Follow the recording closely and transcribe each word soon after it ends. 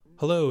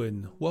Hello,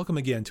 and welcome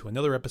again to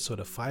another episode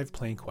of 5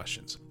 Plain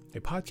Questions,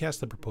 a podcast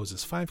that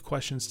proposes 5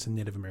 questions to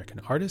Native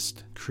American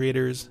artists,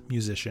 creators,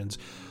 musicians,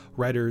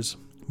 writers,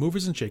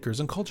 movers and shakers,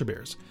 and culture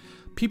bears,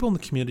 people in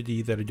the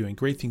community that are doing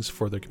great things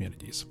for their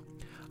communities.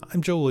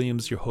 I'm Joe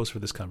Williams, your host for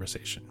this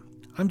conversation.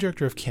 I'm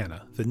director of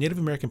CANA, the Native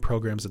American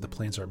programs at the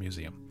Plains Art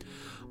Museum.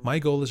 My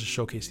goal is to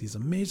showcase these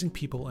amazing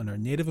people in our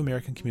Native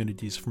American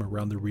communities from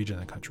around the region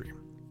and country.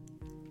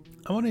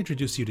 I want to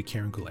introduce you to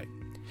Karen Goulet.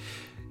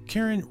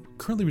 Karen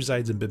currently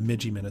resides in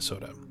Bemidji,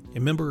 Minnesota, a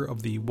member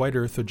of the White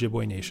Earth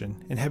Ojibwe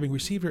Nation, and having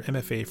received her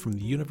MFA from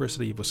the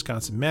University of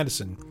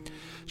Wisconsin-Madison,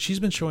 she's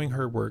been showing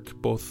her work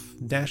both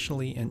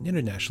nationally and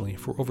internationally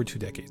for over 2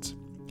 decades.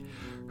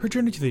 Her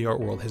journey to the art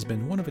world has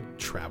been one of a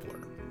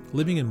traveler,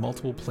 living in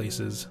multiple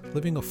places,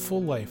 living a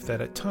full life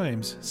that at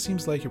times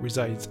seems like it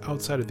resides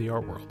outside of the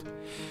art world.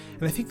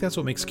 And I think that's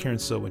what makes Karen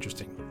so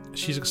interesting.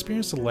 She's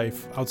experienced a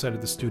life outside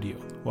of the studio,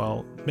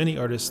 while many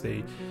artists,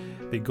 they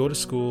go to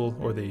school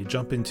or they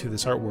jump into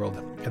this art world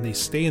and they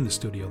stay in the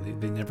studio.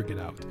 They never get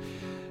out.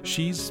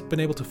 She's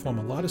been able to form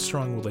a lot of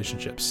strong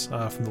relationships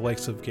from the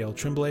likes of Gail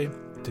Tremblay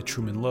to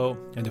Truman Lowe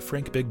and to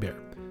Frank Big Bear,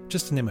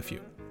 just to name a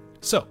few.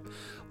 So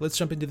let's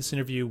jump into this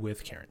interview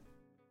with Karen.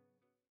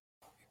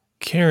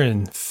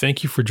 Karen,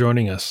 thank you for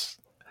joining us.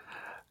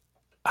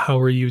 How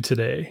are you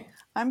today?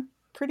 I'm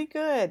pretty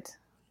good.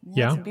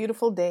 Yeah. It's a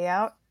beautiful day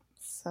out.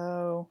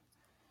 And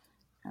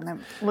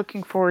I'm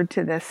looking forward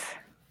to this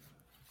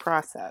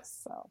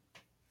process. So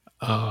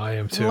I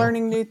am too. I'm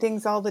learning new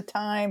things all the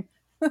time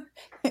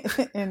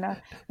in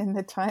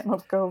the time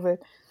of COVID.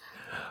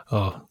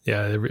 Oh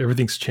yeah,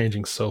 everything's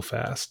changing so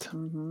fast.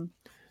 Mm-hmm.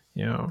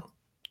 Yeah.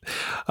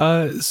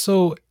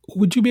 So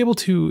would you be able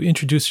to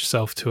introduce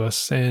yourself to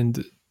us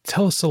and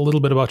tell us a little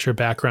bit about your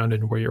background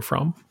and where you're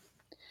from?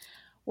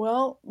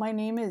 Well, my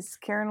name is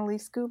Karen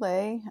Elise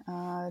Goulet,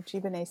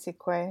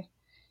 Jibanese,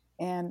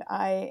 and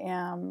I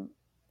am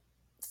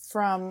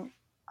from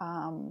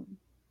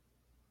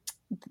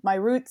my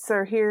roots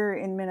are here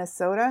in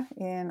Minnesota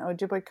in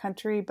Ojibwe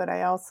country, but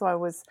I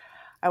was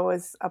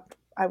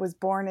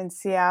born in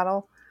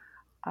Seattle,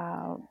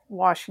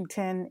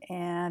 Washington,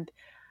 and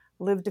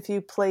lived a few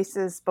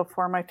places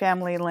before my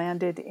family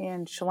landed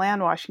in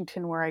Chelan,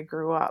 Washington, where I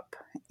grew up.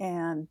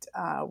 And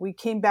we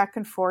came back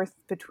and forth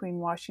between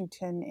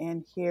Washington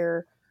and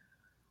here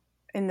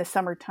in the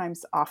summer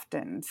times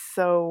often.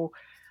 So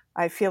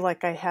I feel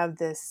like I have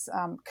this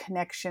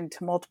connection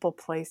to multiple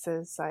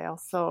places.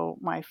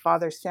 My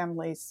father's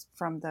family's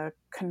from the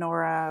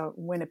Kenora,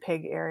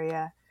 Winnipeg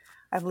area.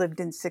 I've lived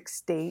in 6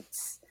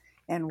 states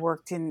and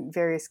worked in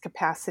various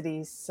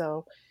capacities.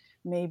 So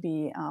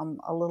maybe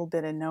a little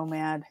bit of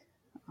nomad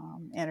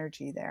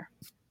energy there.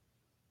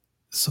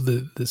 So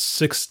the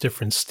 6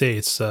 different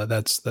states,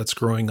 that's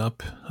growing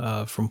up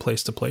from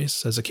place to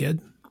place as a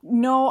kid?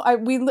 No, I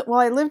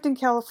lived in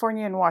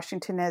California and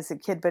Washington as a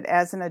kid, but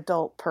as an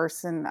adult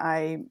person,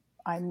 I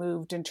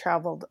moved and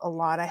traveled a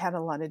lot. I had a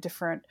lot of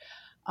different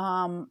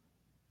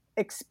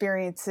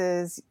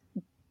experiences,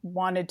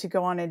 wanted to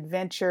go on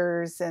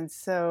adventures, and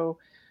so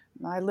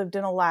I lived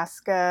in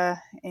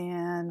Alaska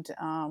and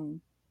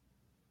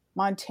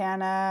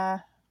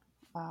Montana,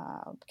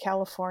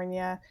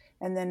 California,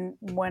 and then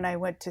when I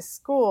went to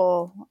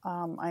school,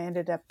 I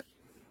ended up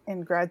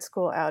in grad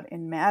school out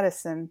in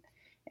Madison.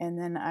 And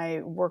then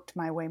I worked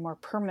my way more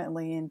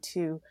permanently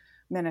into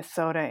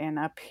Minnesota and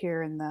up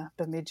here in the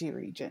Bemidji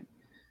region.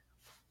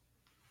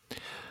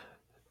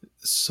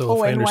 So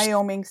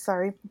Wyoming.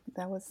 Sorry,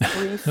 that was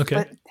brief, okay.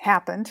 But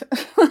happened.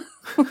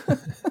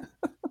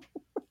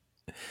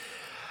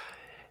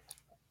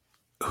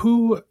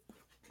 So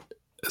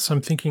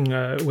I'm thinking,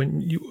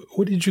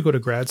 what did you go to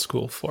grad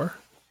school for?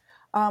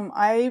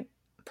 I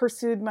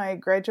pursued my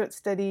graduate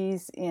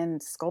studies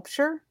in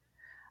sculpture.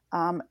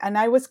 And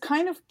I was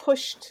kind of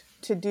pushed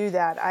to do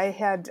that. I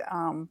had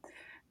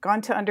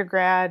gone to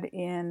undergrad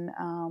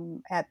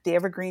at the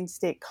Evergreen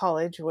State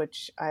College,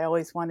 which I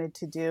always wanted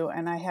to do.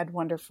 And I had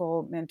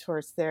wonderful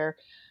mentors there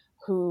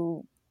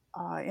who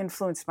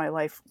influenced my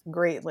life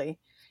greatly.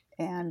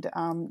 And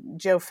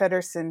Joe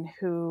Feddersen,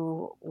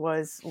 who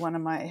was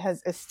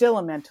is still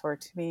a mentor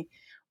to me,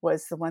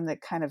 was the one that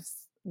kind of,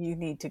 you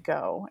need to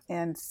go.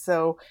 And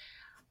so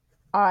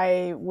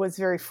I was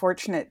very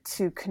fortunate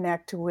to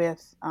connect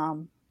with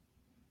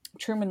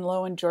Truman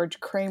Lowe and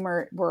George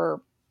Kramer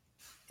were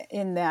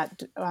in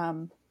that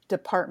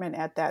department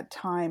at that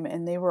time,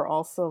 and they were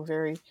also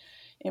very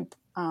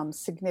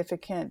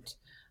significant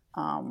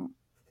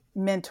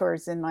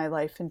mentors in my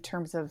life in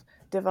terms of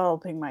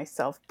developing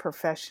myself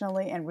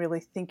professionally and really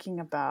thinking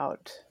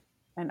about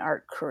an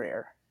art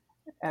career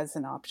as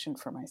an option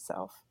for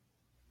myself.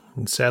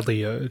 And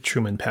sadly,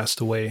 Truman passed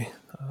away.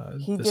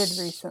 He did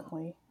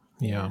recently.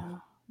 Yeah.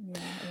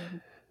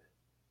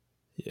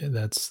 Yeah,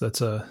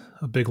 that's a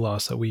big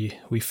loss that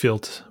we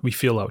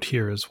feel out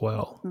here as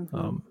well.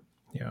 Mm-hmm.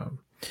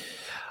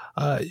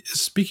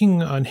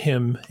 Speaking on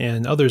him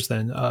and others,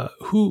 then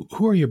who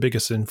are your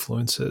biggest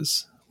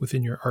influences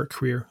within your art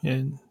career?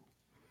 And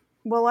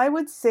well, I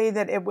would say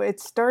that it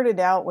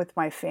started out with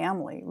my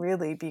family,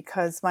 really,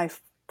 because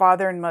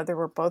father and mother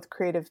were both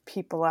creative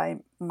people.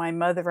 My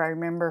mother, I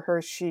remember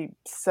her, she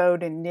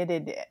sewed and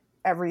knitted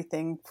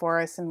everything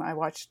for us. And I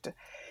watched,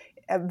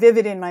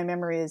 vivid in my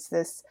memory is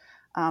this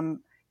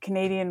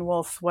Canadian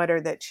wool sweater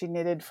that she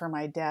knitted for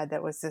my dad.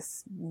 That was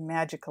this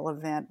magical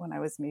event when I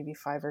was maybe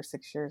 5 or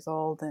 6 years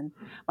old. And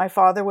my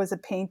father was a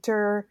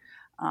painter.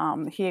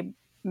 He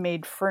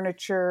made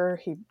furniture.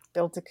 He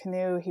built a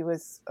canoe. He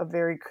was a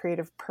very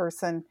creative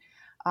person.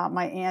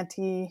 My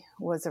auntie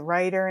was a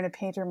writer and a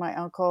painter. My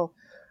uncle,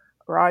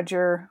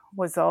 Roger,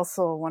 was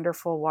also a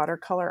wonderful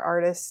watercolor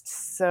artist.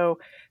 So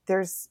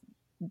I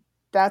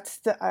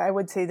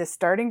would say the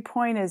starting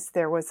point is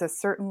there was a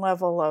certain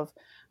level of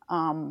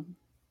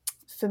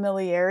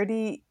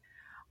familiarity,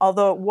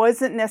 although it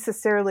wasn't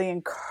necessarily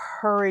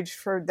encouraged.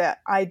 For the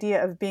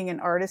idea of being an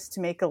artist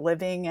to make a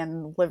living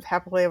and live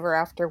happily ever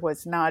after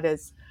was not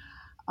as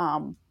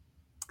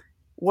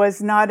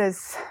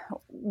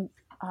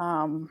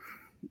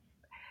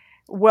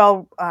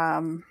well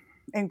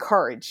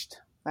encouraged.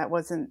 That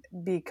wasn't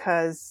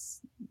because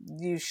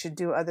you should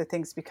do other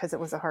things, because it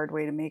was a hard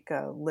way to make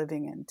a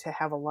living and to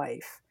have a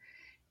life.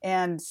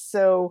 And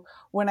so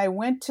when I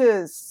went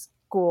to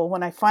school,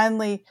 when I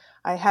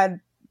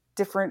had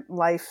different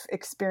life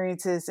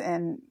experiences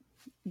and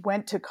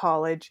went to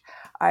college,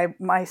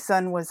 my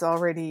son was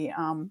already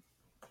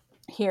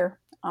here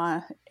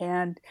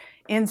and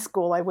in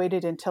school. I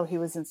waited until he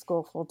was in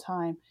school full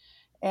time.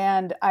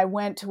 And I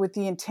went with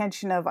the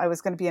intention of I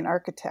was going to be an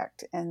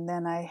architect. And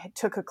then I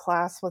took a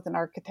class with an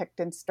architect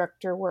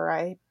instructor where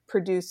I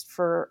produced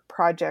for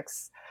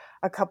projects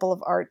a couple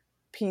of art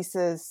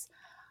pieces,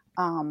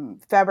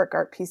 fabric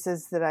art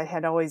pieces that I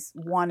had always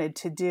wanted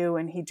to do.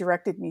 And he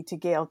directed me to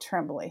Gail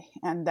Tremblay.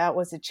 And that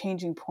was a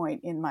changing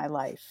point in my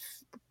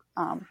life.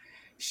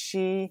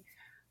 She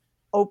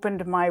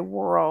opened my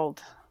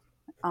world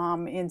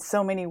in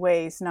so many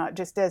ways, not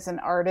just as an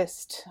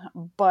artist,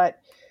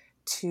 but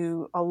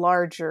to a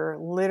larger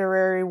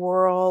literary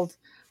world,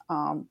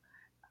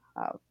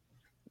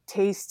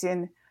 taste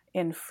in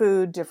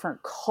food,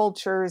 different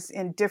cultures,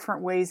 in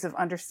different ways of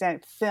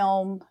understanding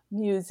film,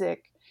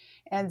 music.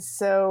 And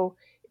so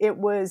it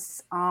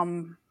was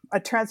a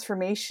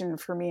transformation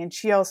for me. And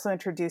she also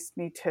introduced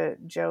me to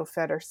Joe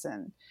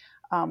Feddersen,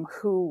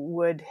 who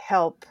would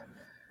help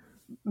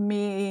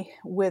me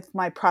with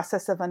my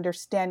process of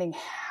understanding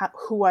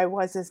who I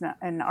was as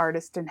an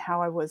artist and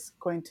how I was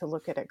going to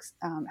look at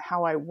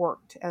how I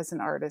worked as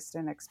an artist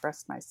and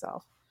expressed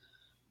myself.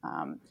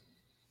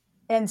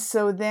 And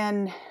so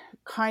then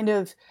kind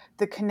of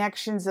the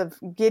connections of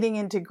getting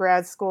into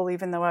grad school,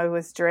 even though I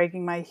was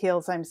dragging my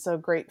heels, I'm so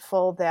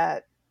grateful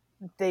that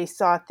they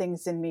saw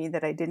things in me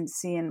that I didn't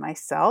see in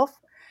myself.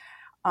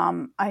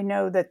 I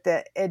know that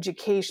the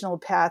educational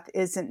path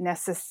isn't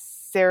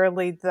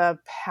necessarily the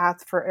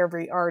path for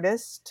every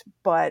artist,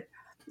 but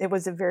it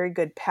was a very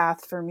good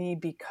path for me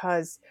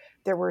because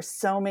there were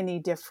so many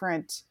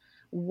different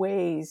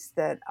ways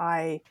that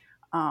I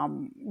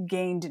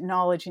gained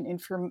knowledge and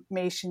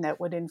information that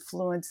would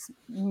influence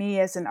me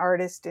as an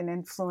artist and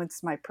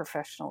influence my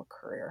professional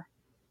career.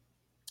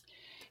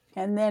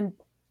 And then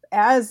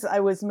as I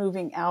was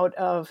moving out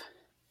of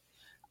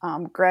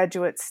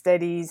graduate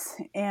studies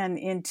and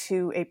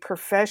into a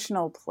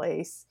professional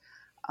place,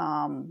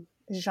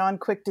 Jean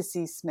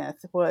Quick-to-See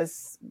Smith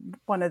was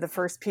one of the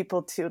first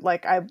people to,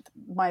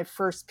 my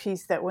first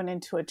piece that went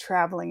into a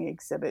traveling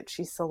exhibit,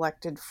 she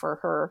selected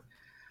for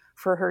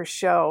her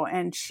show.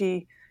 And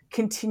she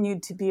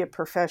continued to be a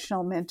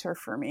professional mentor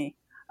for me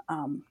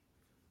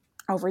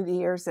over the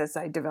years as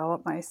I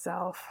developed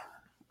myself.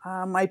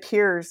 My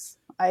peers,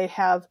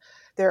 there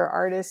are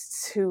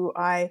artists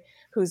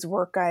whose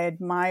work I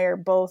admire,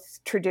 both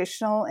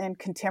traditional and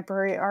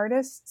contemporary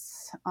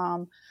artists.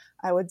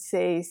 I would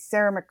say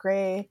Sarah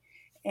McRae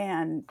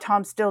and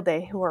Tom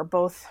Stillday, who are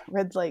both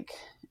Red Lake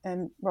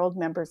and World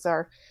members,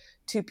 are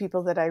two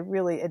people that I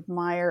really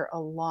admire a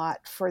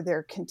lot for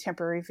their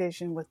contemporary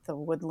vision with the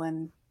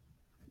woodland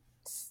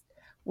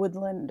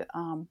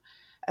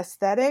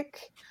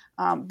aesthetic.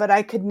 But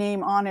I could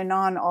name on and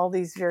on all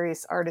these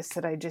various artists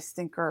that I just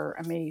think are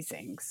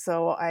amazing.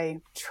 So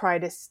I try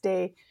to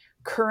stay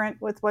current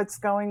with what's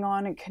going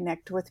on and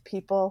connect with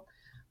people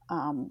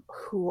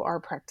who are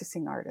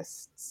practicing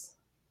artists.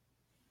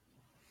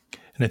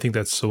 And I think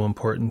that's so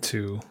important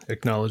to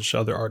acknowledge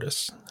other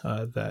artists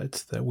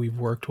that we've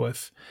worked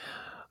with.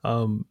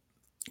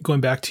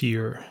 Going back to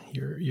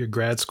your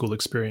grad school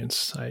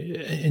experience,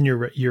 and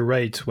you're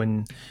right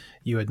when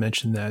you had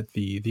mentioned that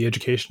the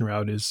education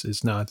route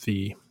is not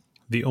the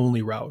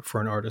only route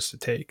for an artist to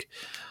take.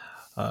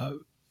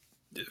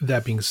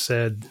 That being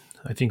said,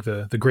 I think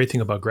the great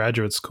thing about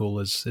graduate school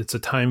is it's a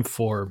time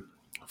for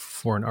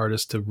an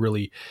artist to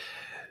really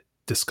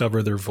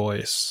discover their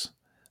voice,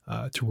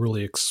 to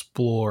really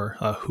explore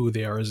who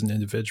they are as an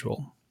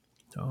individual.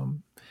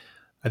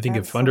 I think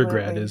if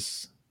undergrad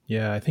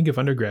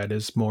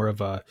is more of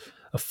a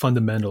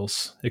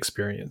fundamentals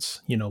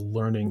experience,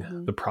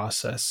 learning the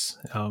process.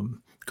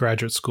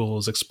 Graduate school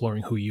is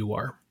exploring who you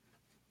are.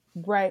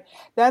 Right.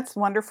 That's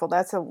wonderful.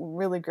 That's a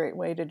really great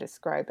way to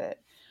describe it.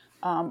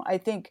 I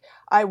think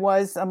I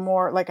was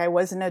I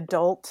was an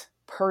adult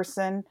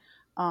person,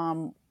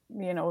 you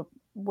know,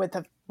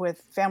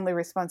 with family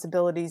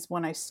responsibilities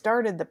when I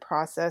started the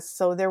process.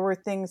 So there were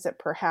things that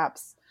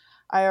perhaps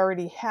I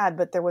already had,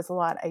 but there was a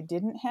lot I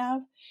didn't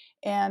have.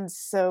 And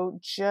so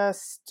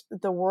just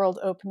the world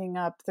opening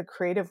up, the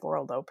creative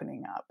world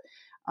opening up.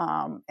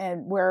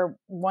 And where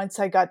once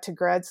I got to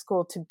grad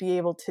school, to be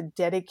able to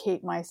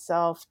dedicate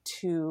myself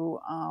to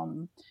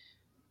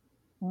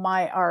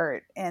my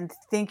art and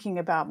thinking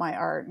about my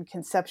art and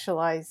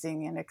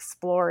conceptualizing and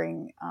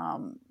exploring.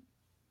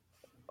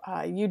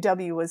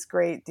 UW was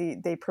great.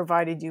 They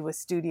provided you with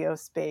studio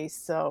space,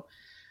 so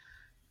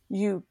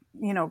you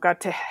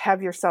got to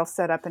have yourself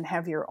set up and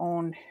have your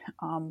own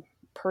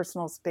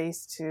personal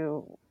space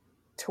to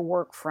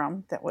work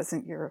from. That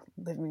wasn't your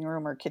living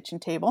room or kitchen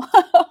table,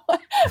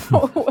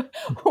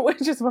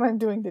 which is what I'm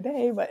doing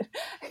today. But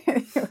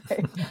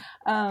anyway,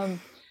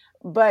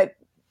 but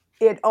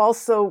it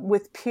also,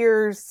 with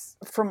peers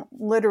from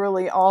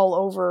literally all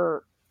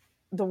over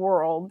the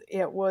world,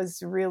 it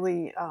was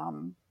really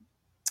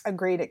a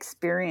great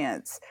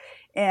experience.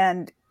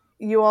 And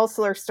you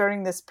also are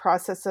starting this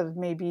process of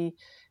maybe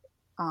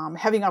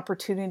having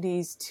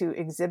opportunities to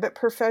exhibit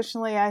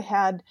professionally. I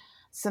had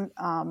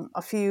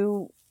a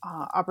few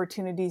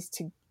opportunities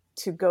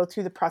to go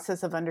through the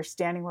process of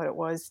understanding what it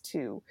was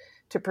to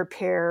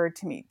prepare,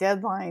 to meet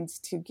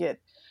deadlines, to get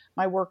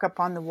my work up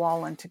on the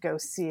wall, and to go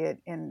see it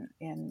in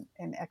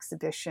an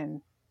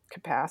exhibition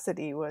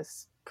capacity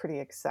was pretty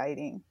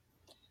exciting.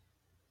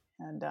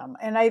 And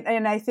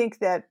I think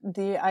that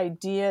the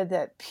idea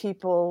that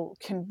people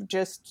can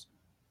just,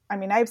 I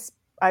mean, I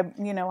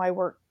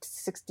worked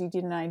 60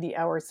 to 90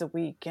 hours a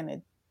week, and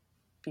it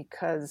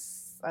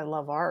because I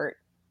love art,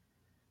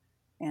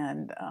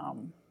 and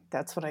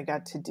that's what I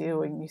got to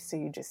do. And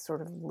you just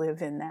sort of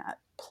live in that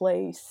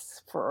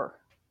place for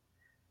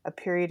a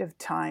period of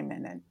time,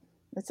 and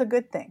it's a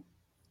good thing.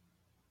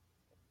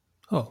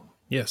 Oh,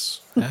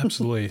 yes,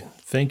 absolutely.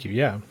 Thank you.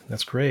 Yeah,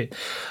 that's great.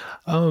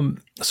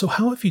 So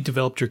how have you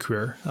developed your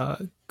career,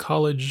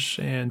 college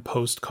and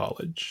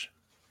post-college?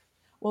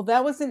 Well,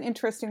 that was an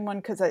interesting one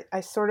because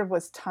I sort of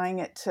was tying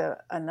it to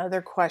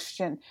another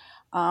question.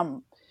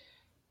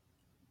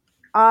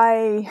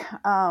 I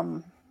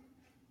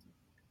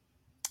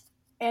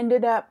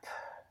ended up,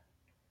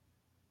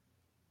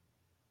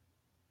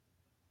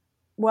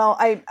 well,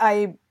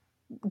 I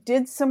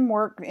did some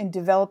work in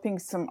developing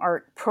some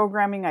art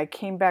programming. I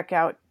came back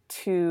out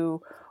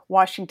to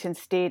Washington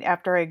State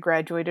after I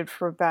graduated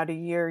for about a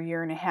year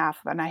and a half,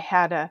 and I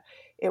had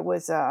they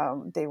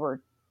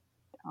were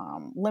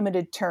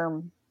limited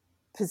term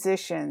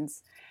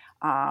positions,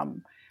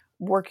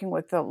 working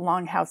with the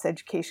Longhouse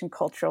Education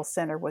Cultural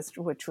Center,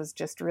 which was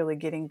just really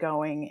getting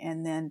going.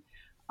 And then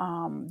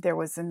there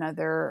was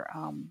another.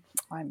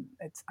 I'm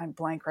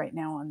blank right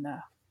now on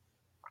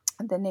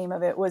the name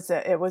of it.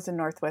 It was a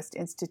Northwest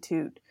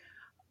Institute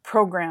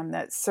program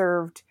that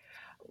served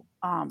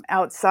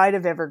outside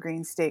of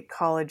Evergreen State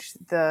College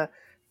the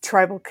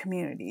tribal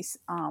communities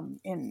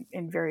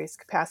in various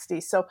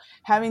capacities. So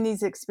having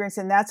these experiences,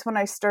 and that's when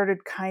I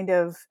started kind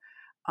of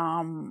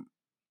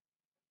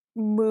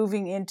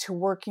moving into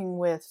working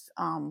with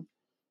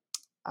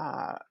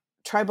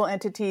tribal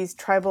entities,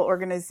 tribal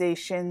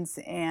organizations,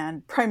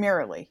 and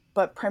primarily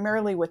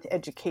with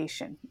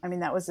education. I mean,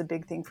 that was a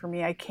big thing for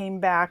me. I came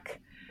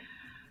back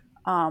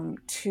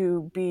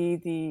to be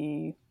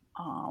the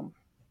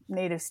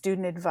Native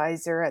student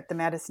advisor at the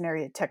Madison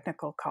Area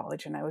Technical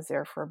College, and I was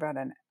there for about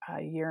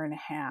a year and a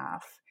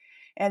half.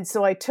 And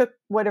so I took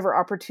whatever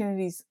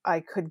opportunities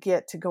I could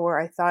get to go where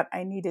I thought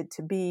I needed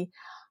to be.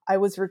 I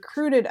was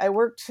recruited. I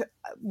worked.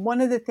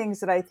 One of the things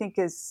that I think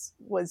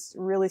was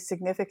really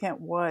significant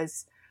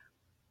was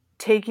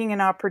taking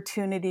an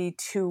opportunity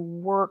to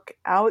work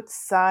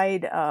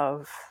outside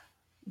of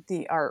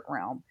the art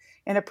realm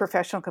in a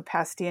professional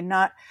capacity, and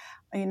not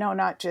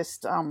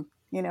just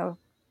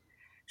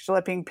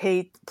schlepping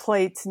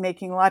plates,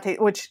 making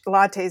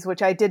lattes,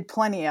 which I did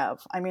plenty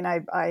of. I mean,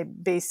 I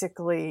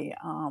basically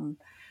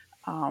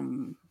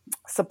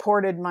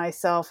supported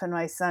myself and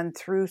my son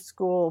through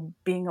school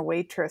being a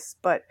waitress,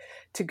 but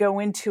to go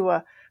into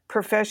a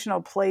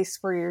professional place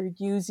where you're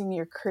using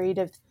your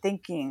creative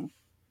thinking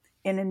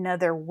in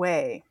another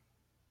way.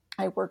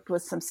 I worked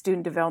with some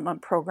student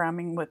development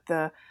programming with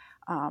the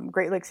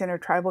Great Lakes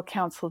Intertribal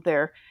Council,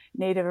 their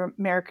Native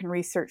American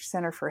Research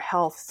Center for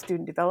Health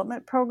student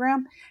development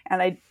program,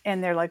 and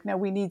they're like, no,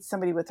 we need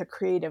somebody with a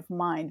creative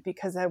mind,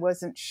 because I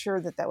wasn't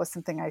sure that was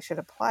something I should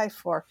apply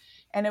for.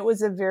 And it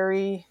was a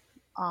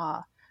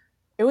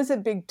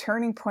big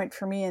turning point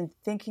for me in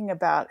thinking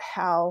about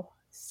how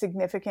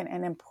significant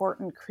and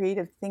important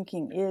creative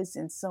thinking is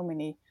in so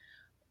many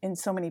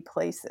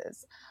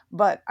places.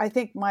 But I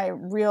think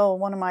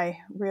one of my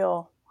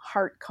real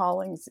heart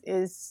callings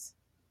is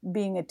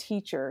being a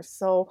teacher.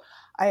 So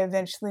I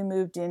eventually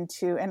moved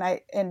into,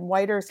 and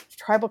White Earth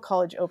Tribal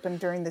College opened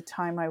during the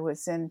time I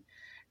was in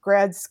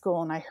grad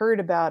school, and I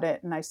heard about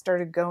it, and I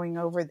started going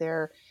over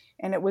there,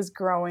 and it was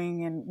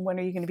growing, and when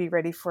are you going to be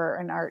ready for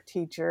an art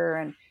teacher?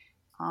 And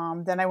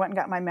then I went and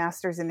got my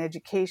master's in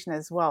education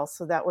as well.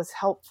 So that was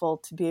helpful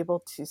to be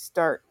able to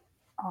start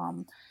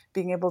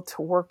being able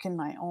to work on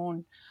my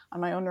own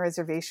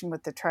reservation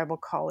with the tribal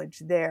college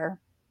there.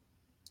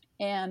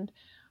 And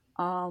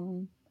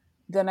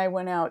then I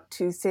went out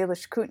to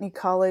Salish Kootenai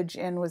College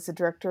and was the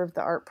director of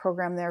the art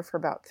program there for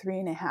about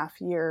 3.5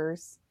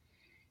 years.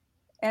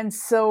 And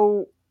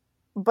so,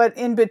 but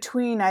in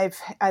between, I've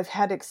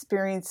had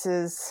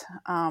experiences.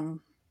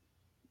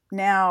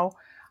 Now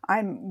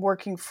I'm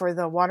working for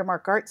the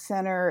Watermark Art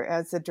Center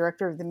as the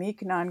director of the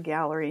Meekonon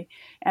Gallery,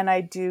 and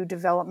I do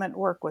development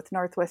work with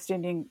Northwest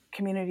Indian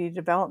Community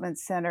Development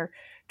Center,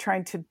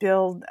 trying to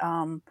build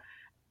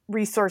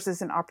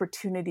resources and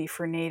opportunity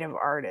for Native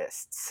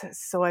artists.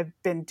 So I've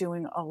been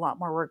doing a lot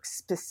more work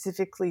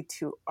specifically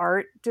to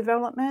art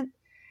development.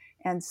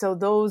 And so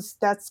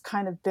that's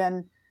kind of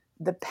been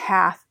the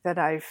path that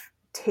I've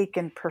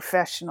taken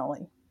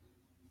professionally.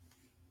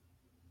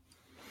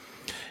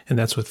 And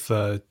that's with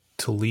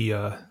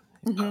Talia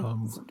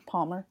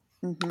Palmer.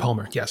 Mm-hmm.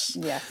 Palmer, yes.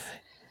 Yes.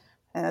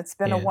 And it's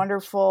been a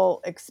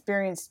wonderful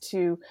experience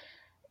to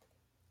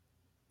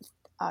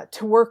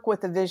work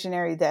with a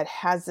visionary that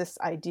has this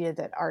idea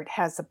that art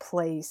has a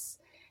place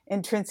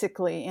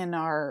intrinsically in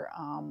our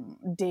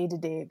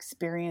day-to-day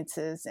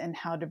experiences, and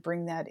how to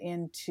bring that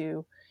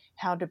into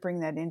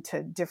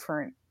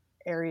different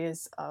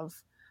areas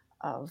of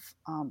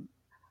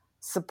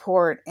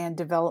support and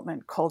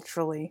development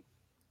culturally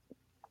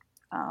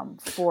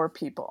for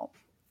people.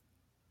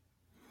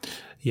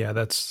 Yeah,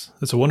 that's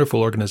a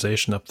wonderful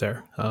organization up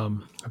there. I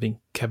think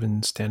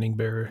Kevin Standing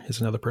Bear is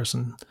another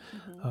person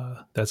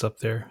that's up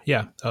there.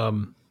 Yeah,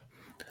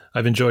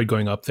 I've enjoyed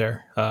going up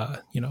there.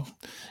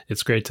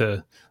 It's great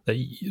that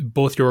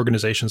both your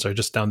organizations are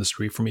just down the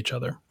street from each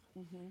other.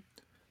 Mm-hmm.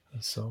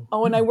 So.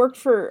 And I worked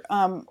for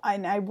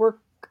I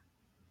work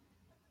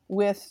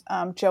with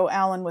Joe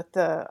Allen with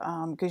the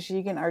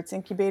Gajigan Arts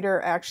Incubator.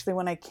 Actually,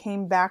 when I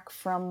came back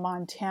from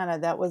Montana,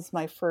 that was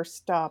my first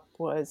stop,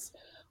 was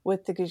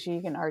with the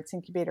Gajigan Arts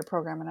Incubator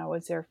program, and I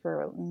was there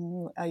for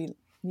a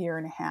year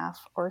and a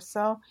half or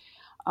so.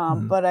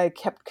 But I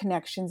kept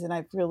connections, and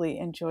I've really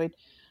enjoyed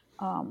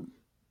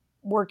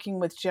working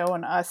with Joe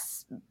and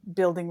us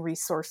building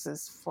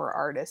resources for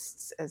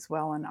artists as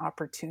well, and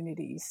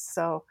opportunities.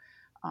 So,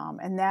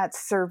 and that's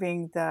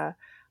serving the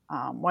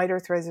White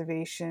Earth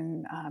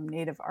Reservation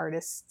Native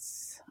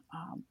artists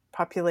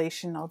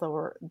population,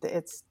 although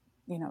it's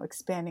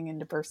expanding and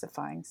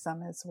diversifying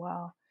some as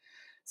well.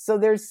 So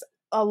there's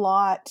a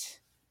lot,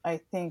 I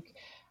think,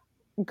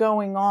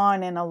 going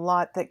on, and a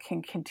lot that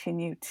can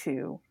continue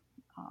to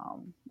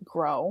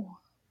grow,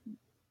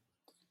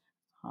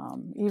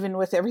 even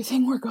with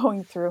everything we're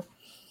going through.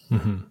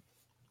 Mm-hmm.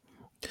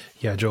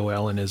 Yeah, Joe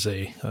Allen is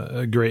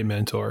a great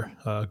mentor,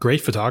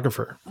 great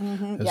photographer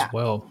as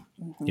well.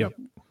 Mm-hmm. Yep.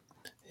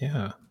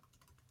 Yeah.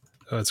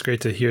 It's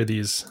great to hear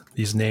these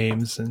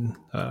names and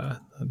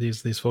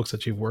these folks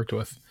that you've worked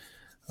with.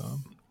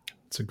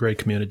 It's a great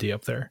community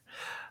up there.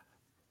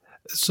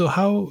 So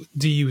how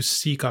do you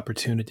seek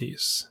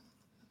opportunities?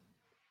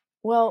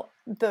 Well,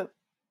 the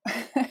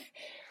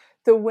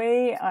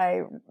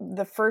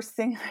first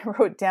thing I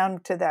wrote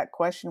down to that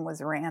question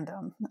was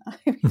random. I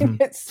mean,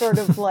 it's sort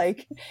of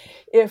like,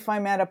 if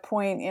I'm at a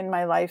point in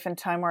my life and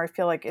time where I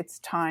feel like it's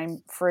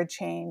time for a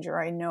change,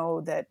 or I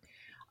know that,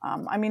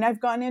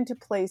 I've gone into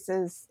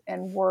places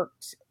and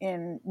worked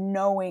in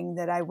knowing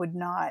that I would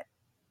not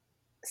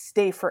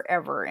stay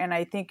forever. And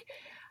I think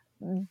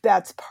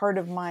that's part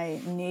of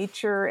my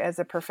nature as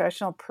a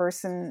professional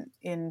person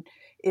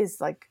is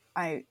like,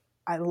 I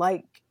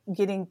like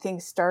getting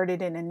things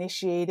started and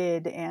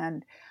initiated,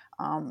 and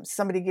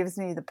somebody gives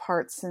me the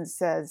parts and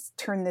says,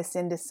 turn this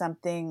into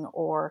something,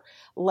 or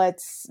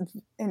let's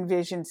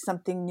envision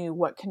something new.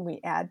 What can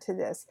we add to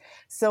this?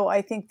 So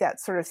I think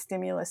that sort of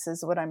stimulus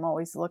is what I'm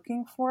always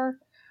looking for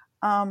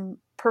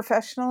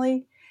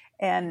professionally.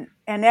 And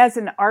as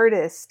an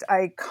artist,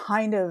 I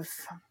kind of,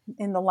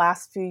 in the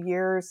last few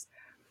years,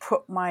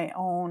 put my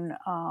own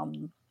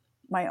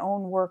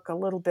work a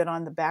little bit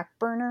on the back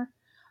burner,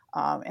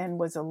 and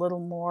was a little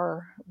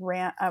more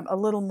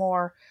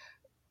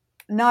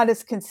not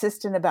as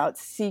consistent about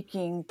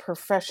seeking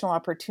professional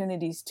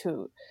opportunities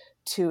to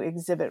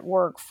exhibit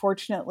work.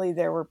 Fortunately,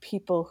 there were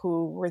people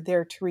who were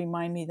there to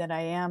remind me that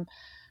I am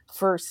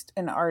first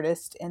an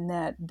artist, and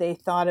that they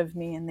thought of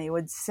me and they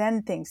would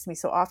send things to me.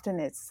 So often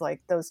it's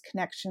like those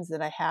connections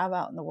that I have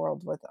out in the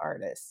world with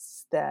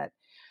artists that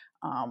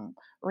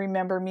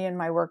remember me and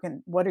my work,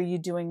 and what are you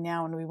doing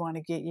now? And we want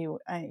to get you,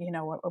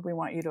 we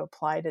want you to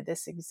apply to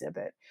this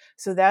exhibit.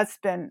 So that's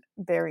been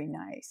very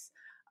nice.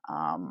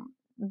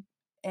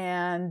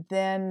 And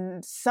then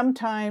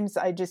sometimes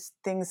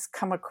things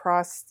come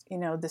across,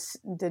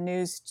 the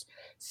news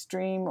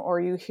stream,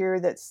 or you hear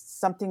that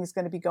something's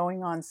going to be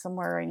going on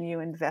somewhere and you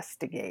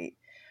investigate.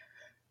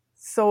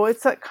 So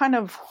it's a kind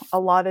of a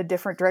lot of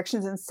different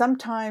directions. And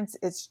sometimes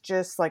it's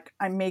just like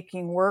I'm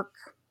making work,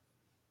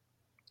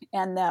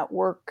 and that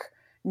work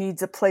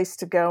needs a place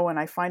to go, and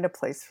I find a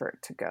place for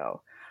it to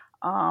go.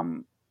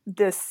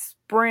 This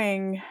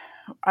spring,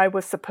 I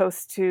was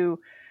supposed to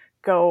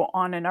go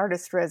on an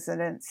artist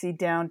residency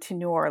down to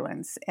New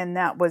Orleans. And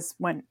that was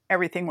when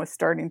everything was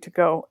starting to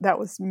go. That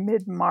was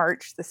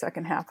mid-March, the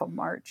second half of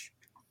March.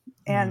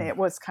 And it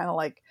was kind of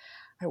like,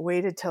 I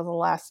waited till the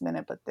last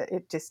minute, but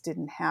it just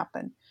didn't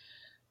happen.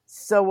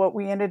 So what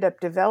we ended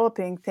up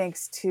developing,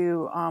 thanks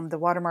to the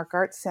Watermark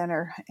Art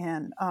Center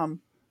and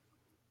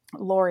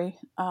Lori,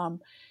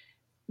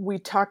 we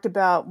talked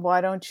about,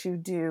 why don't you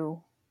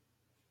do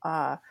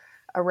a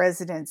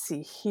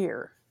residency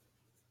here?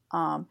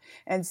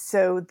 And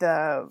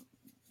so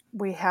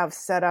we have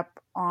set up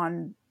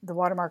on the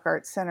Watermark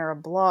Art Center a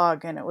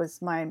blog, and it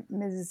was my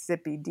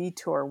Mississippi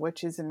Detour,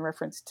 which is in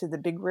reference to the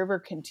Big River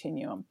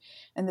Continuum.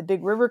 And the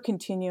Big River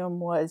Continuum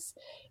was,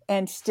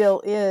 and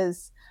still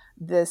is,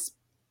 this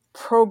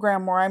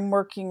program where I'm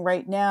working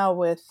right now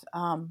with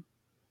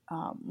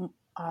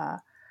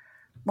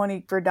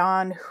Monique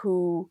Verdon,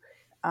 who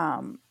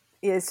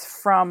is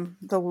from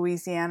the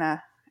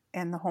Louisiana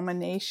and the Houma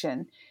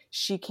Nation.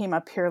 She came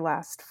up here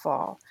last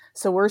fall.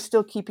 So we're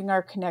still keeping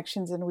our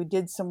connections, and we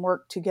did some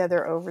work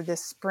together over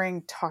this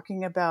spring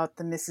talking about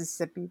the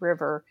Mississippi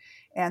River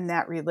and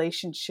that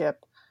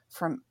relationship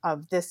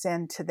of this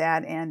end to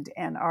that end,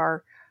 and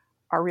our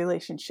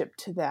relationship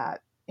to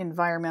that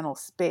environmental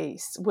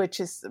space, which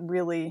is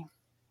really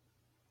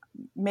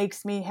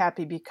makes me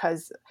happy,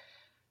 because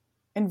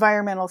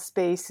environmental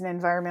space and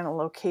environmental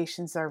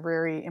locations are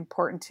very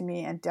important to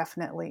me and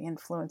definitely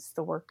influence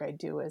the work I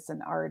do as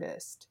an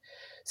artist.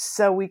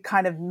 So we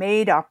kind of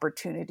made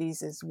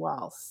opportunities as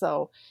well.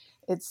 So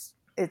it's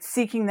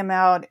seeking them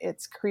out,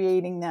 it's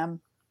creating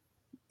them,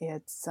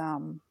 it's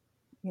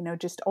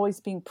just always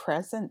being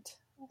present,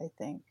 I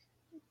think.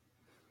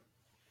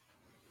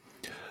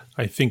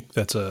 I think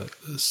that's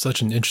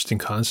such an interesting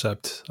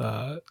concept,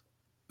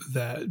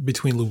 that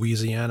between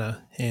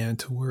Louisiana and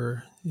to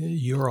where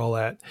you're all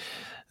at,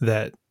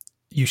 that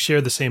you share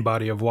the same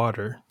body of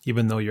water,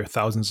 even though you're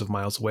thousands of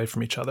miles away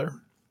from each other.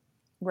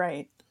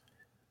 Right.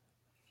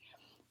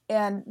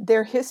 And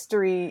their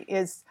history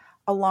is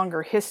a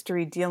longer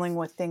history dealing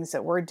with things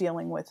that we're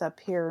dealing with up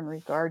here in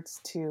regards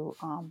to,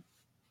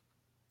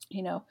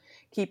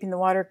 keeping the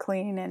water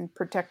clean and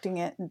protecting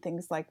it and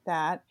things like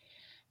that.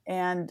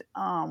 And,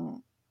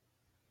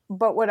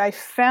 but what I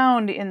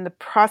found in the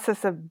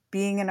process of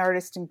being an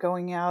artist and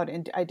going out,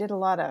 and I did a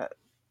lot of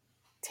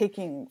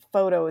taking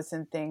photos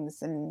and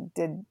things, and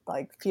did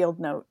like field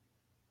note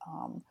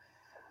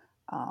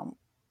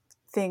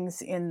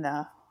things in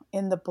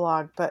the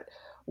blog. But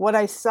what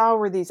I saw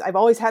were these, I've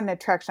always had an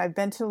attraction. I've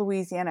been to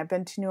Louisiana, I've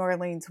been to New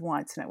Orleans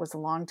once, and it was a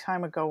long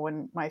time ago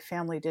when my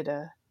family did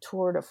a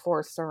tour de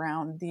force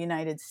around the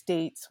United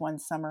States one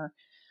summer,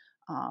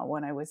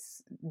 when I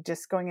was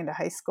just going into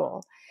high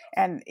school.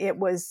 And it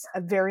was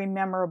a very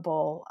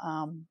memorable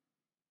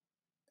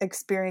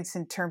experience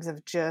in terms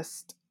of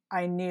just,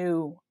 I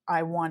knew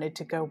I wanted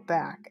to go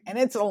back. And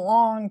it's a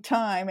long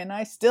time, and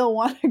I still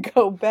want to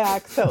go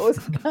back. So it was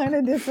kind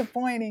of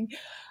disappointing,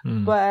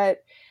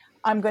 but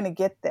I'm going to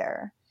get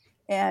there.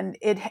 And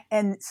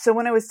so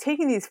when I was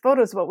taking these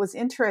photos, what was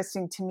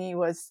interesting to me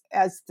was,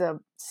 as the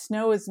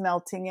snow is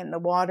melting and the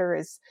water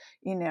is,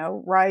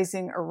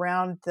 rising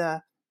around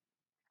the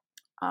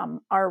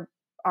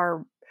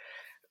our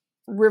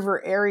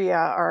river area,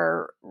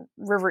 our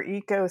river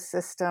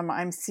ecosystem,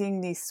 I'm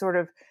seeing these sort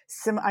of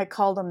I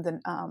call them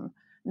the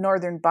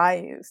northern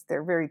bayous.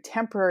 They're very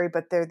temporary,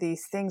 but they're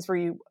these things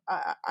where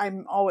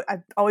I've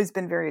always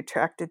been very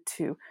attracted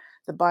to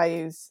the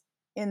bayous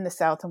in the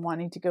South and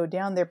wanting to go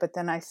down there. But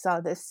then I saw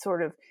this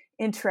sort of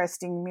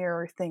interesting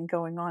mirror thing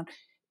going on,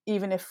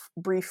 even if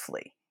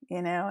briefly,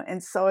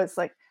 and so it's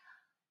like,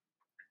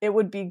 it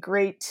would be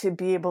great to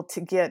be able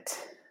to get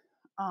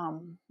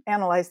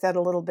analyze that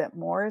a little bit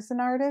more as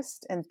an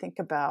artist, and think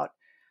about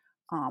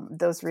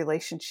those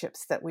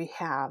relationships that we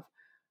have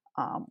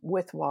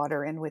with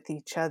water and with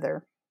each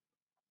other.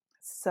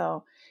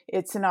 So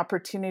it's an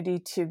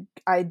opportunity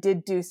I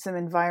did do some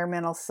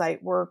environmental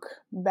site work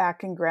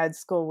back in grad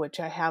school, which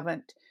I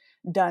haven't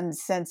done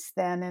since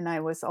then. And I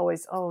was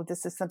always,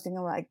 this is something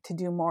I like to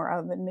do more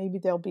of, and maybe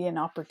there'll be an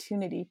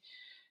opportunity.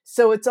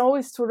 So it's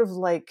always sort of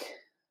like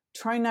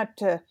trying not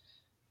to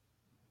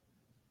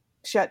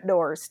shut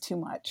doors too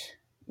much,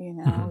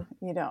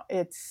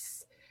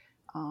 it's,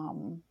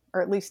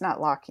 or at least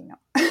not locking them.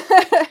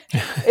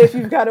 If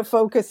you've got to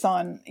focus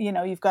on,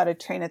 you've got a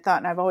train of thought,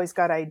 and I've always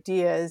got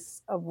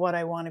ideas of what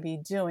I want to be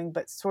doing,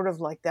 but sort of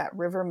like that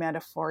river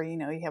metaphor, you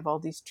have all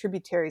these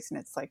tributaries, and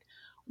it's like,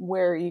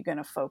 where are you going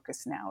to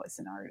focus now as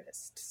an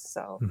artist?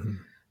 So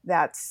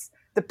that's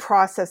the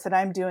process that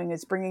I'm doing,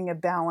 is bringing a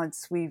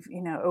balance. We've,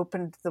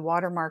 opened, the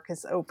Watermark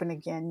is open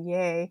again,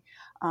 yay.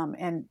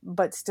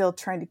 But still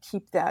trying to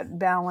keep that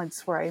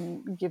balance where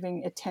I'm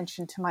giving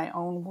attention to my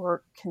own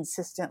work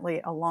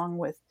consistently, along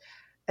with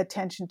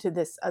attention to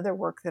this other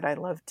work that I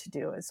love to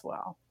do as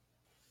well.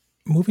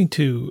 Moving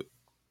to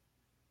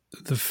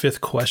the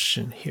fifth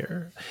question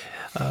here,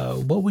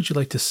 what would you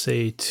like to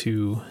say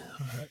to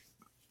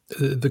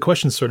The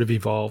questions sort of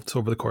evolved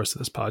over the course of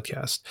this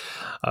podcast.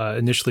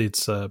 Initially,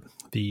 it's the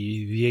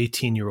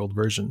 18-year-old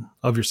version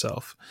of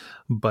yourself,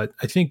 but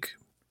I think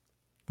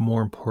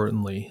more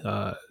importantly,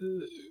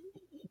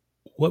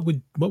 what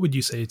would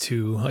you say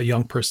to a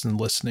young person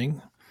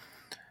listening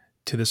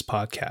to this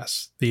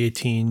podcast, the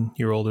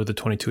 18-year-old or the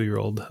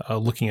 22-year-old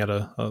looking at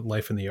a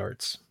life in the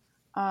arts?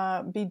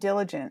 Be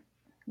diligent.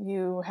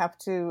 You have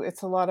to.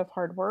 It's a lot of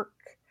hard work.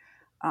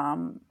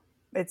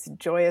 It's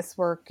joyous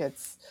work.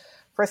 It's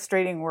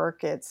frustrating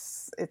work.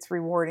 It's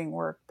rewarding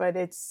work. But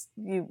it's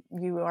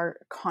you are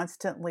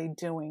constantly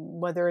doing,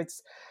 whether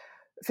it's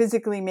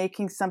physically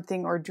making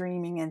something or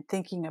dreaming and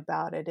thinking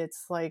about it.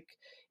 It's like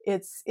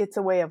it's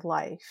a way of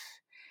life.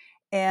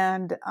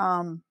 And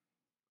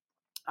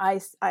I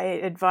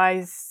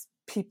advise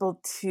people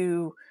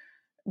to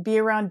be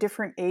around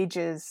different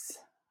ages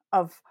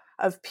of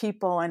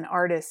people and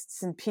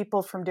artists and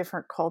people from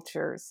different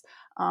cultures.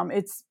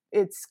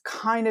 It's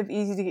kind of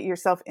easy to get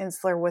yourself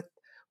insular with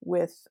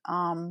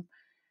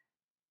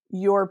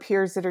your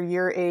peers that are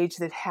your age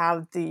that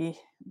have the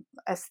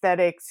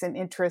aesthetics and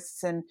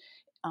interests and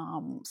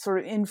sort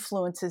of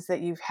influences that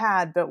you've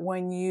had. But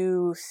when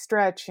you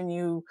stretch and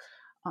you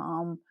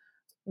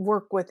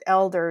work with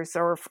elders,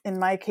 or in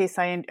my case,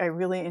 I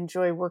really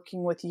enjoy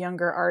working with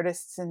younger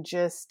artists and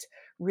just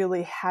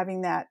really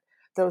having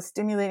those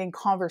stimulating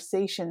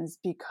conversations,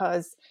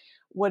 because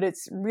what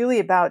it's really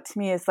about to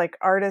me is like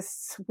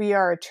artists, we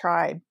are a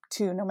tribe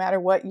too, no matter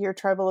what your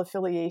tribal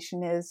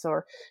affiliation is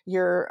or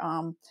your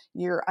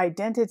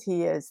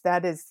identity is,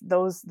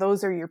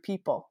 those are your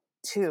people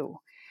too.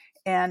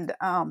 And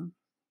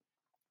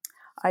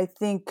I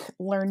think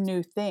learn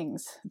new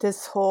things.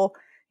 This whole,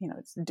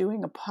 it's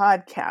doing a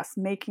podcast,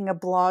 making a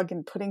blog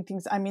and putting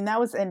things, I mean, that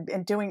was,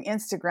 and doing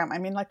Instagram. I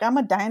mean, like I'm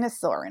a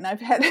dinosaur and I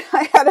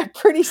had a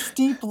pretty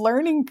steep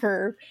learning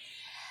curve,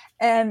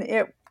 and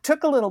it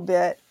took a little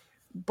bit,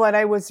 but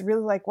I was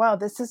really like, wow,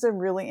 this is a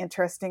really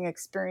interesting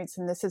experience.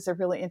 And this is a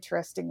really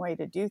interesting way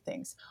to do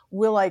things.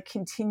 Will I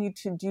continue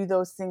to do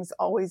those things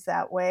always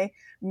that way?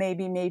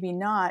 Maybe, maybe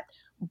not.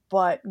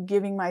 But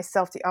giving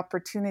myself the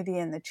opportunity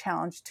and the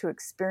challenge to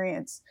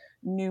experience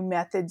new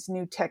methods,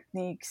 new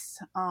techniques,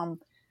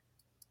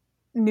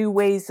 new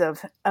ways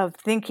of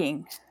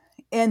thinking.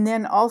 And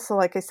then also,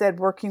 like I said,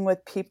 working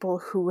with people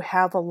who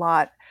have a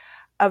lot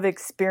of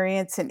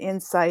experience and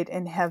insight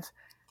and have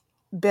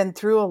been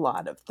through a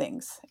lot of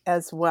things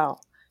as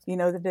well,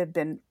 that have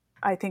been,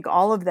 I think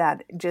all of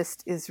that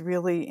just is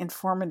really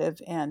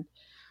informative and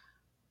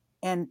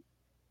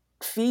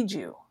feed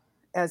you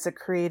as a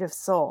creative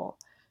soul.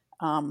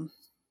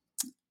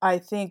 I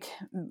think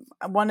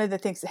one of the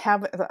things,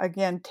 have,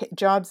 again,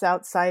 jobs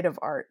outside of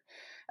art,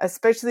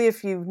 especially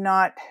if you've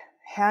not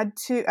had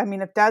to. I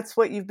mean, if that's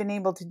what you've been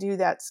able to do,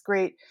 that's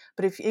great.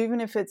 But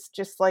even if it's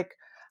just like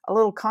a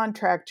little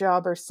contract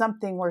job or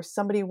something where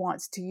somebody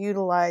wants to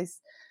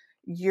utilize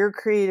your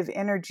creative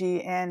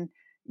energy and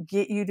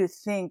get you to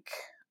think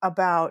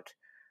about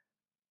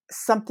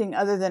something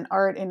other than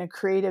art in a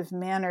creative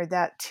manner,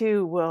 that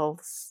too will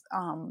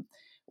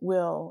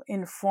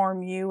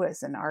inform you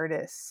as an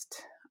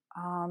artist.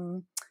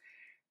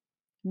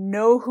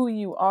 Know who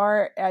you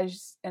are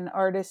as an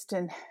artist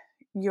and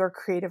your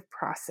creative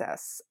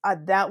process.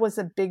 That was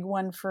a big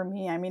one for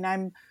me. I mean,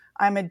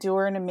 I'm a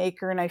doer and a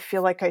maker, and I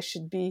feel like I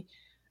should be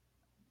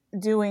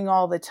doing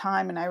all the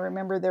time. And I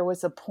remember there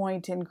was a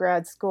point in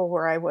grad school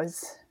where I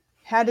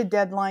had a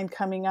deadline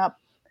coming up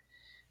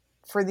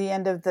for the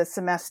end of the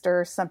semester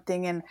or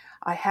something, and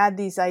I had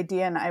these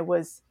ideas, and I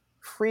was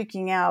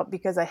freaking out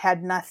because I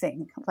had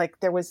nothing. Like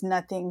there was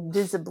nothing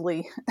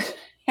visibly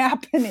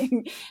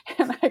happening.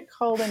 And I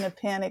called in a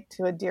panic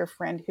to a dear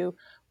friend who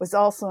was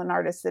also an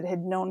artist that had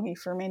known me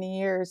for many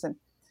years. And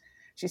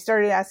she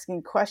started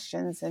asking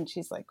questions, and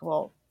she's like,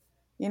 well,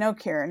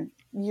 Karen,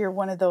 you're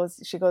one of those,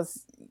 she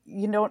goes,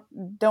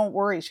 don't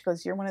worry. She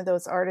goes, you're one of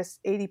those artists,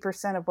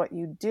 80% of what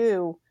you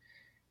do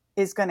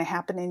is going to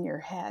happen in your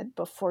head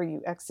before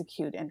you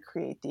execute and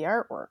create the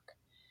artwork.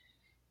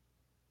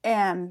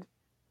 And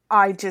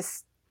I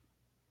just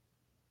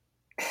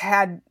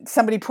had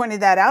somebody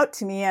pointed that out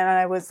to me, and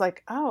I was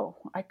like, oh,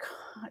 I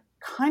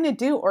kind of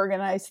do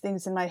organize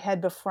things in my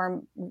head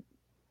before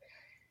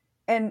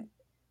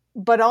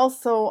but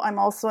also I'm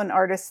also an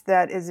artist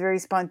that is very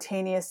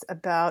spontaneous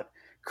about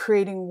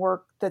creating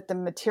work that the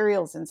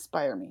materials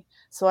inspire me.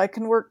 So I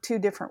can work two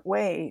different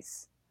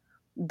ways,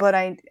 but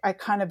I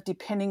kind of,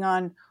 depending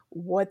on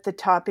what the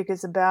topic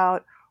is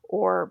about,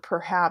 or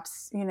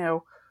perhaps,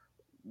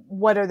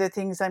 what are the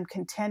things I'm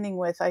contending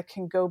with, I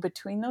can go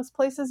between those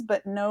places,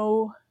 but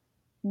know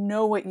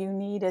what you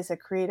need as a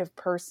creative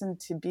person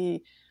to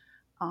be,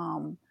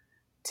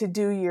 to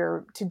do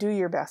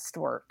your best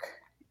work,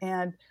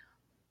 and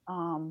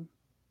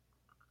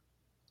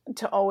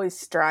to always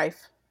strive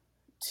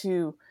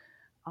to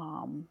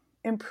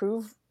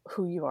improve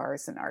who you are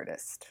as an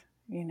artist,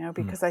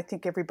 because I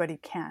think everybody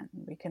can.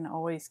 We can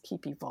always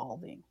keep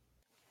evolving.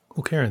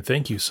 Well, Karen,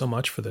 thank you so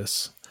much for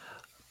this.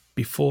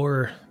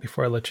 Before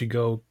I let you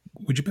go,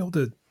 would you be able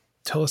to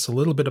tell us a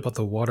little bit about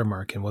the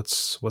Watermark and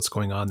what's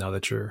going on now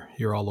that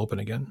you're all open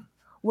again.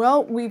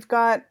 Well,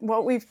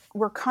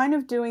 we're kind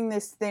of doing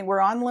this thing. We're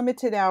on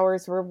limited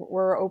hours.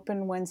 We're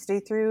open Wednesday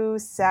through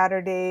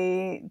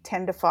Saturday,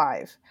 10 to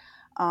 5.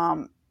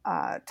 Tom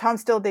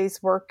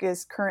Stillday's work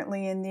is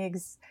currently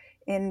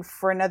in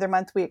for another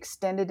month. We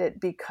extended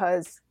it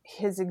because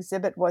his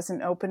exhibit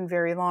wasn't open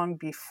very long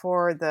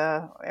before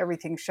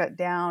everything shut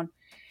down.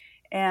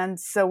 And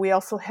so we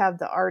also have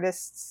the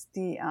artists,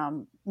 the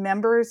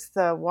members.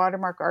 The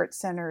Watermark Art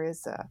Center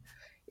is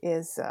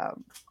a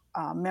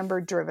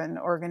member-driven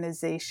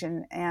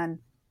organization, and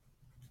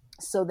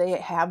so they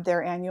have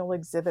their annual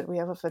exhibit. We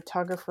have a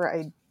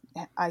photographer.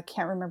 I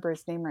can't remember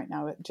his name right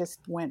now. It just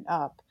went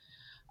up.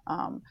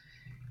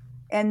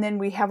 And then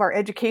we have our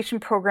education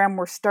program.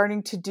 We're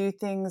starting to do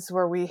things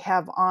where we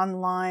have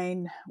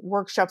online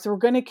workshops. We're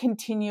going to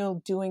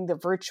continue doing the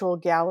virtual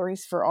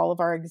galleries for all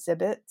of our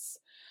exhibits.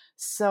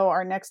 So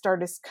our next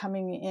artist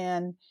coming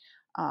in,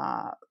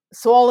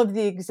 so all of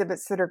the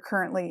exhibits that are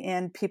currently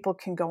in, people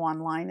can go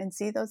online and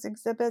see those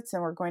exhibits.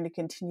 And we're going to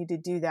continue to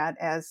do that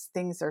as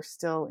things are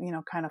still,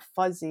 kind of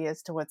fuzzy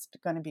as to what's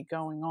going to be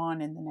going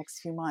on in the next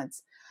few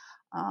months.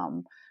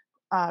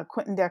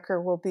 Quentin Decker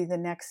will be the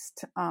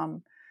next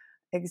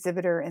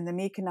exhibitor in the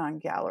Meekonon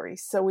Gallery.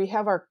 So we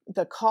have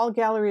the Call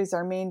Gallery is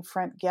our main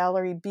front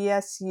gallery.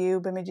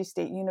 BSU, Bemidji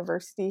State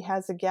University,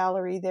 has a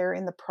gallery. They're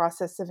in the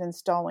process of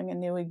installing a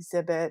new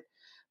exhibit.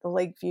 The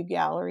Lakeview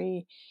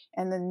Gallery,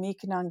 and the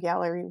Meekonon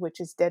Gallery, which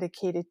is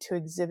dedicated to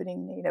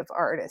exhibiting Native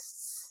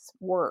artists'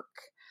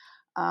 work.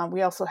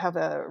 We also have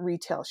a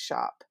retail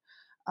shop.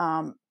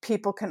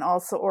 People can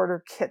also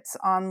order kits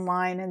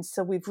online, and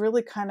so we've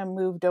really kind of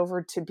moved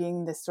over to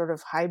being this sort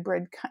of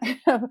hybrid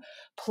kind of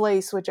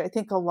place, which I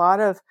think a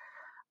lot of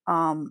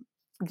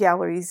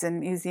galleries and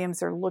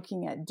museums are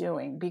looking at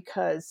doing,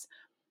 because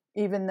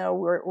even though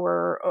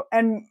we're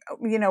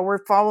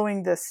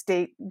following the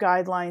state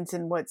guidelines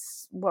and what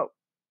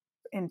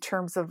in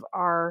terms of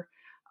our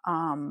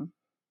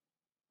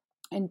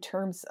in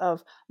terms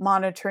of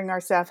monitoring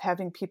our staff,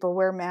 having people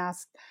wear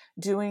masks,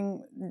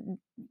 doing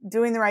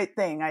the right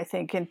thing, I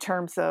think, in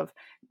terms of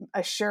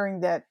assuring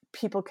that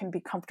people can be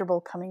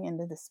comfortable coming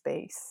into the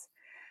space.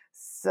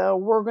 So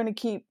we're going to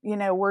keep,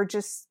 we're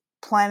just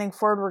planning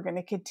forward. We're going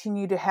to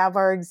continue to have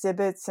our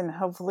exhibits, and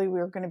hopefully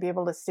we're going to be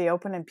able to stay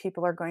open and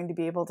people are going to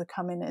be able to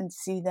come in and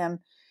see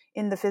them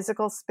in the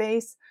physical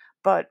space,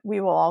 but we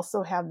will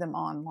also have them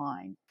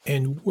online.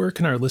 And where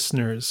can our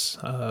listeners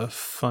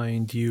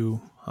find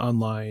you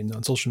online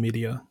on social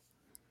media?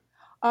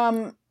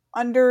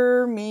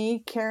 Under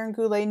me, Karen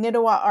Goulet,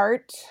 Nittawa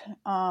Art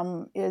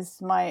is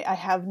I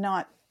have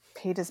not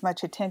paid as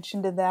much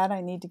attention to that.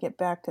 I need to get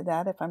back to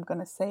that if I'm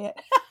going to say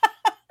it.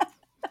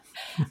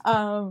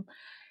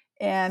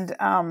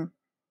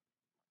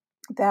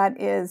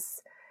 That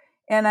is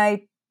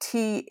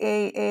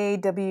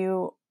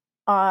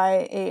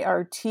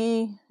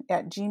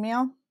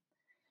NITAAWIART@gmail.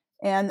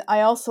 And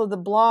I also,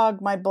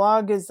 my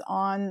blog is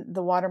on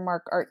the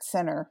Watermark Art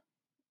Center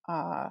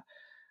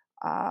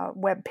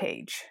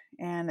webpage,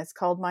 and it's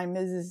called My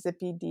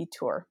Mississippi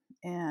Detour.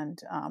 And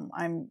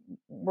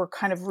we're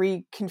kind of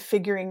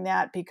reconfiguring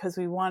that because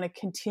we want to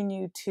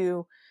continue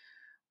to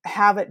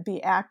have it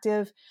be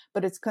active,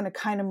 but it's going to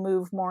kind of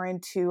move more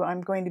into, I'm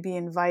going to be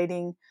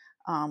inviting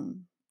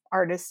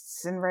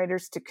artists and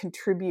writers to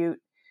contribute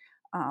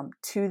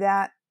to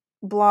that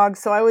blog.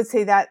 So I would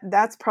say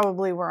that's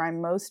probably where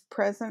I'm most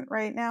present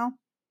right now.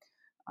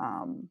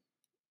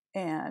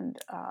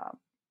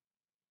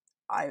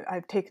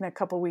 I've taken a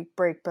couple week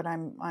break, but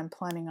I'm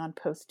planning on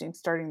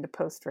starting to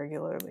post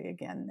regularly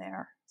again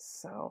there.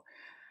 So,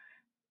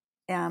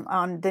 and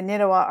on the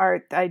Nittawa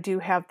Art, I do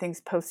have things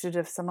posted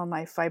of some of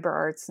my fiber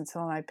arts and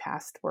some of my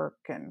past work,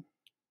 and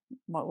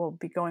what will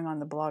be going on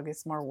the blog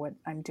is more what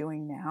I'm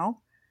doing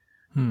now.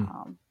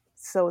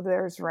 So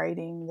there's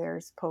writing,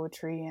 there's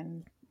poetry,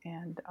 and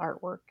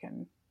artwork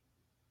and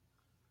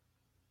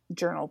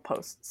journal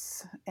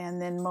posts.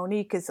 And then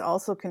Monique is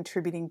also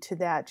contributing to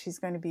that. She's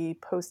going to be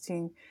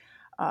posting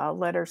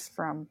letters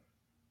from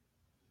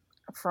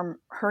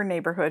her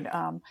neighborhood.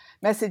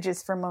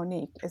 Messages from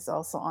Monique is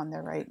also on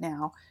there right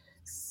now.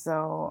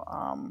 So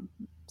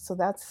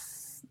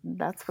that's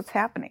what's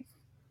happening.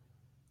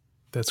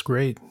 That's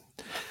great.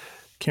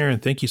 Karen,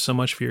 thank you so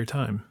much for your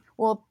time.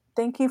 Well,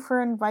 thank you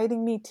for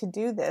inviting me to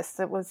do this.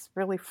 It was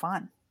really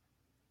fun.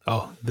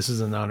 Oh, this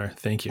is an honor.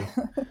 Thank you.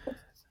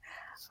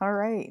 All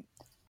right.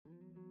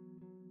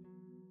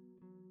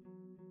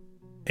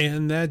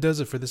 And that does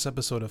it for this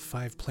episode of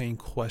 5 Plain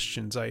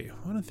Questions. I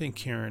want to thank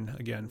Karen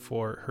again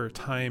for her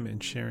time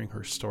and sharing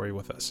her story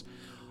with us.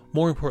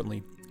 More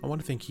importantly, I want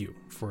to thank you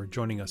for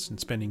joining us and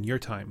spending your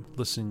time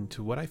listening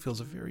to what I feel is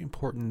a very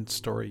important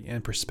story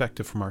and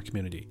perspective from our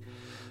community.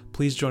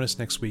 Please join us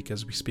next week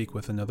as we speak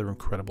with another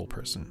incredible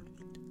person.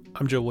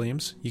 I'm Joe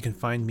Williams. You can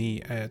find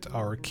me at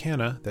our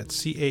CANA,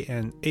 that's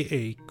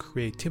CANAA,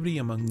 Creativity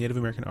Among Native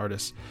American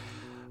Artists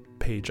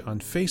page on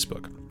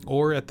Facebook,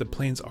 or at the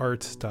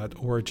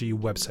plainsart.org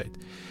website.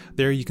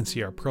 There you can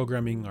see our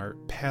programming, our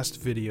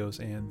past videos,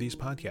 and these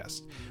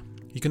podcasts.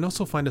 You can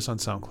also find us on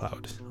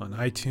SoundCloud, on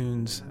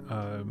iTunes,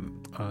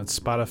 on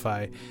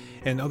Spotify,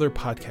 and other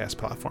podcast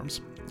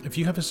platforms. If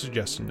you have a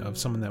suggestion of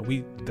someone that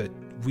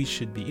we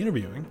should be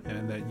interviewing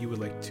and that you would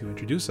like to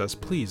introduce us,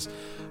 please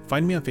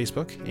find me on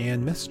Facebook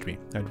and message me.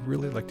 I'd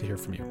really like to hear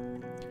from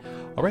you.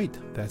 All right,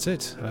 that's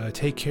it.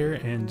 Take care,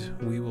 and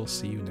we will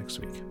see you next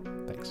week.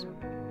 Thanks.